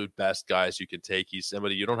absolute best guys you can take. He's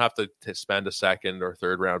somebody you don't have to spend a second or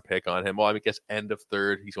third round pick on him. Well, I guess end of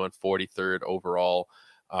third, he's going 43rd overall.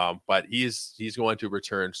 But he's going to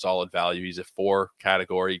return solid value. He's a 4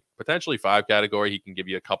 category, potentially 5 category. He can give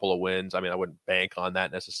you a couple of wins. I wouldn't bank on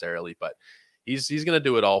that necessarily, but he's going to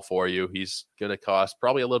do it all for you. He's going to cost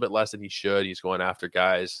probably a little bit less than he should. He's going after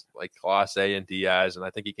guys like Clase and Diaz, and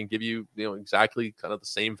I think he can give you, exactly kind of the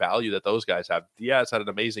same value that those guys have. Diaz had an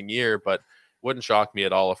amazing year, but wouldn't shock me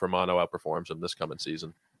at all if Romano outperforms him this coming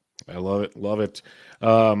season. I love it. Love it.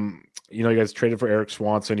 You guys traded for Eric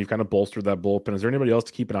Swanson. You've kind of bolstered that bullpen. Is there anybody else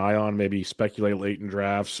to keep an eye on? Maybe speculate late in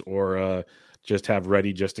drafts or just have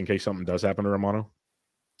ready just in case something does happen to Romano?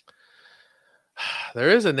 There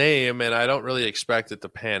is a name, and I don't really expect it to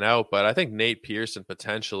pan out, but I think Nate Pearson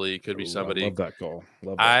potentially could be somebody. I love that goal.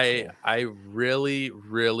 I really,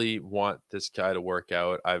 really want this guy to work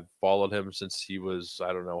out. I've followed him since he was,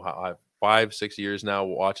 I don't know how, 5-6 years now,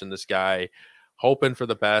 watching this guy, hoping for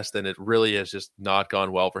the best, and it really has just not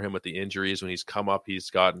gone well for him with the injuries. When he's come up, he's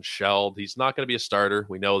gotten shelled. He's not going to be a starter.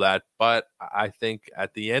 We know that, but I think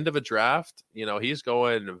at the end of a draft, he's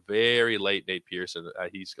going very late, Nate Pearson.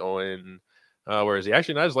 He's going... where is he?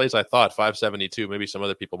 Actually, not as late as I thought, 572. Maybe some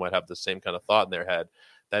other people might have the same kind of thought in their head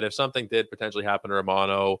that if something did potentially happen to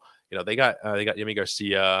Romano, they got Yimi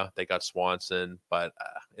Garcia, they got Swanson, but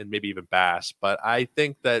and maybe even Bass. But I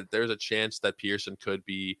think that there's a chance that Pearson could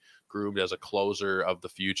be groomed as a closer of the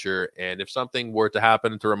future. And if something were to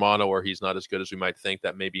happen to Romano or he's not as good as we might think,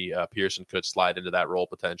 that maybe Pearson could slide into that role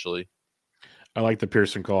potentially. I like the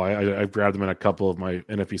Pearson call. I've grabbed them in a couple of my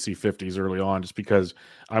NFBC 50s early on just because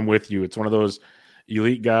I'm with you. It's one of those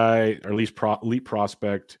elite guy, or at least elite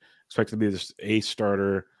prospect, expected to be this ace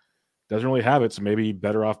starter. Doesn't really have it, so maybe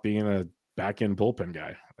better off being a back-end bullpen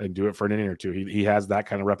guy and do it for an inning or two. He has that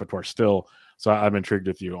kind of repertoire still, so I'm intrigued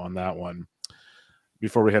with you on that one.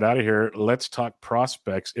 Before we head out of here, let's talk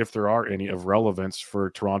prospects, if there are any of relevance for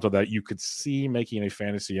Toronto that you could see making a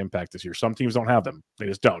fantasy impact this year. Some teams don't have them. They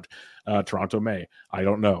just don't. Toronto may. I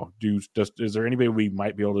don't know. Is there anybody we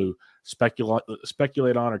might be able to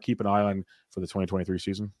speculate on or keep an eye on for the 2023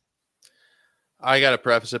 season? I got to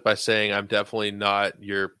preface it by saying I'm definitely not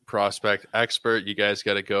your prospect expert. You guys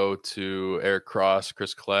got to go to Eric Cross,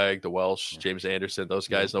 Chris Clegg, the Welsh, James Anderson. Those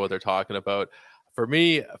guys know what they're talking about. For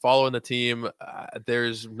me, following the team,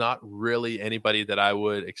 there's not really anybody that I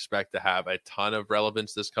would expect to have a ton of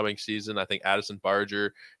relevance this coming season. I think Addison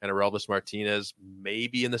Barger and Aurelvis Martinez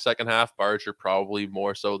maybe in the second half. Barger probably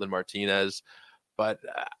more so than Martinez. but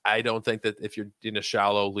I don't think that if you're in a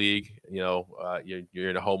shallow league, you're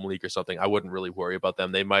in a home league or something, I wouldn't really worry about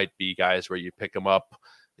them. They might be guys where you pick them up,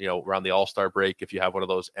 around the All-Star break, if you have one of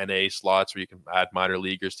those NA slots where you can add minor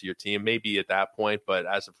leaguers to your team, maybe at that point. But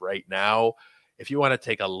as of right now, if you want to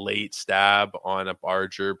take a late stab on a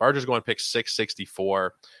Barger's going pick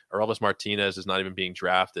 664. Elvis Martinez is not even being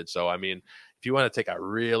drafted. So, I mean, if you want to take a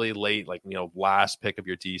really late, last pick of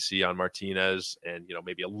your DC on Martinez and,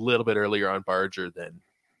 maybe a little bit earlier on Barger, then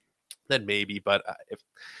maybe. But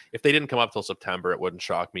if they didn't come up till September, it wouldn't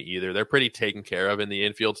shock me either. They're pretty taken care of in the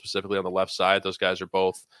infield, specifically on the left side. Those guys are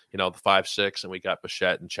both, the 5-6, and we got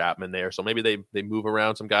Bichette and Chapman there. So maybe they move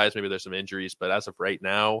around some guys. Maybe there's some injuries. But as of right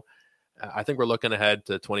now, I think we're looking ahead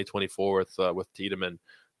to 2024 with Tiedemann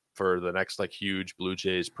for the next huge Blue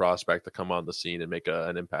Jays prospect to come on the scene and make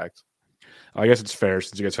an impact. I guess it's fair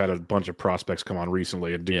since you guys had a bunch of prospects come on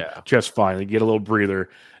recently and do just fine. You get a little breather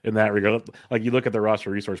in that regard. Like you look at the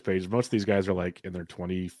roster resource page, most of these guys are in their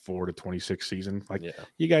 24 to 26 season.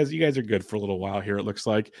 You guys are good for a little while here, it looks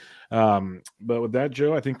like. But with that,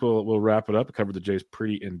 Joe, I think we'll wrap it up. We covered the Jays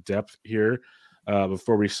pretty in depth here.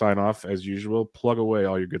 Before we sign off, as usual, plug away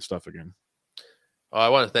all your good stuff again. I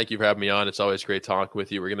want to thank you for having me on. It's always great talking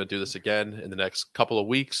with you. We're going to do this again in the next couple of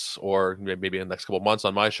weeks, or maybe in the next couple of months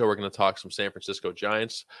on my show. We're going to talk some San Francisco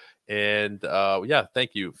Giants. And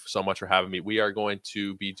thank you so much for having me. We are going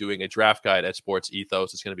to be doing a draft guide at Sports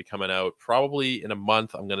Ethos. It's going to be coming out probably in a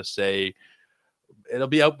month. I'm going to say it'll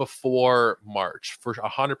be out before March. For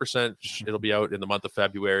 100%, it'll be out in the month of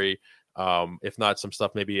February. If not, some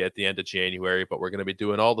stuff maybe at the end of January, but we're going to be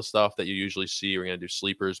doing all the stuff that you usually see. We're going to do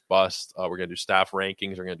sleepers, bust. We're going to do staff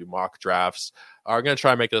rankings. We're going to do mock drafts. We're going to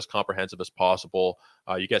try and make it as comprehensive as possible.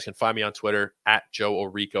 You guys can find me on Twitter at Joe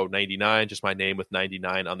Orico99, just my name with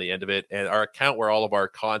 99 on the end of it. And our account where all of our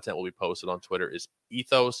content will be posted on Twitter is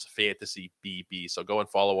Ethos Fantasy BB. So go and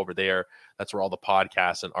follow over there. That's where all the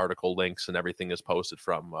podcasts and article links and everything is posted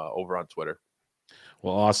from over on Twitter.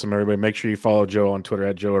 Well, awesome, everybody. Make sure you follow Joe on Twitter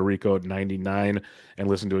at Joe Orico99 and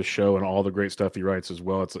listen to his show and all the great stuff he writes as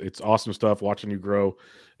well. It's awesome stuff watching you grow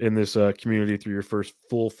in this community through your first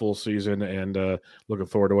full season, and looking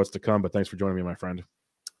forward to what's to come. But thanks for joining me, my friend.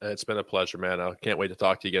 It's been a pleasure, man. I can't wait to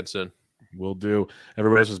talk to you again soon. Will do.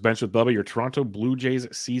 Everybody, this is Bench with Bubba, your Toronto Blue Jays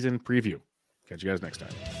season preview. Catch you guys next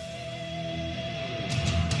time.